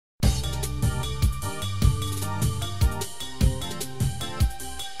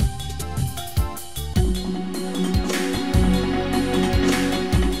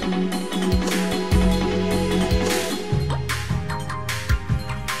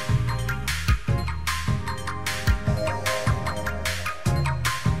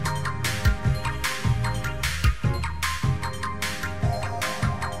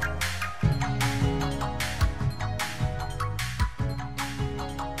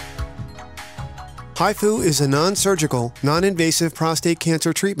HIFU is a non-surgical, non-invasive prostate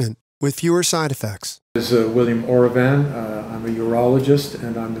cancer treatment with fewer side effects. This is William Oravan. I'm a urologist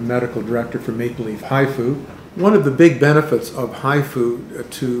and I'm the medical director for Maple Leaf HIFU. One of the big benefits of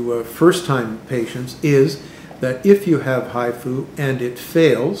HIFU to first-time patients is that if you have HIFU and it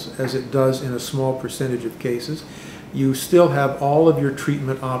fails, as it does in a small percentage of cases, you still have all of your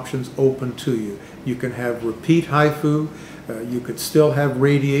treatment options open to you. You can have repeat HIFU, you could still have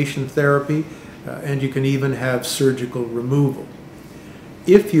radiation therapy, and you can even have surgical removal.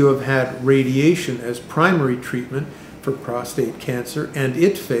 If you have had radiation as primary treatment for prostate cancer and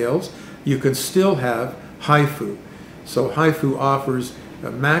it fails, you can still have HIFU. So HIFU offers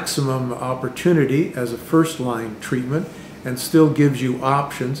a maximum opportunity as a first-line treatment and still gives you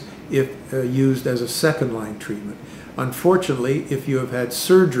options if used as a second-line treatment. Unfortunately, if you have had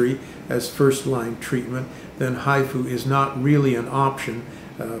surgery as first-line treatment, then HIFU is not really an option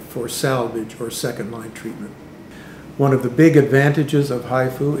for salvage or second-line treatment. One of the big advantages of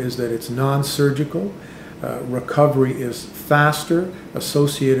HIFU is that it's non-surgical. Recovery is faster,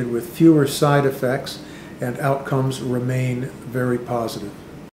 associated with fewer side effects, and outcomes remain very positive.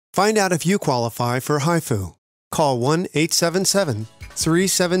 Find out if you qualify for HIFU. Call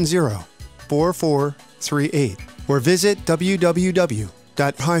 1-877-370-4438 or visit www.hifu.ca.